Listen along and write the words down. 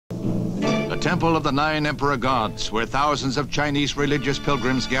temple of the 9 emperor gods, where thousands of Chinese religious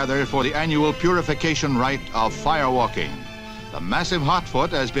pilgrims gather for the annual purification rite of fire walking. The massive hot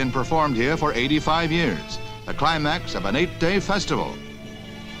foot has been performed here for 85 years, the climax of an 8-day festival.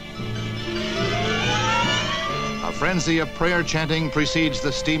 A frenzy of prayer chanting precedes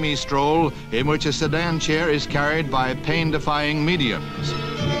the steamy stroll, in which a sedan chair is carried by pain-defying mediums.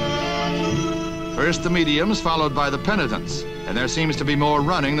 First the mediums, followed by the penitents, and there seems to be more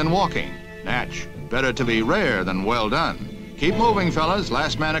running than walking. Natch, better to be rare than well done. Keep moving, fellas.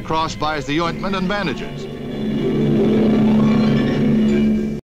 Last man across buys the ointment and bandages.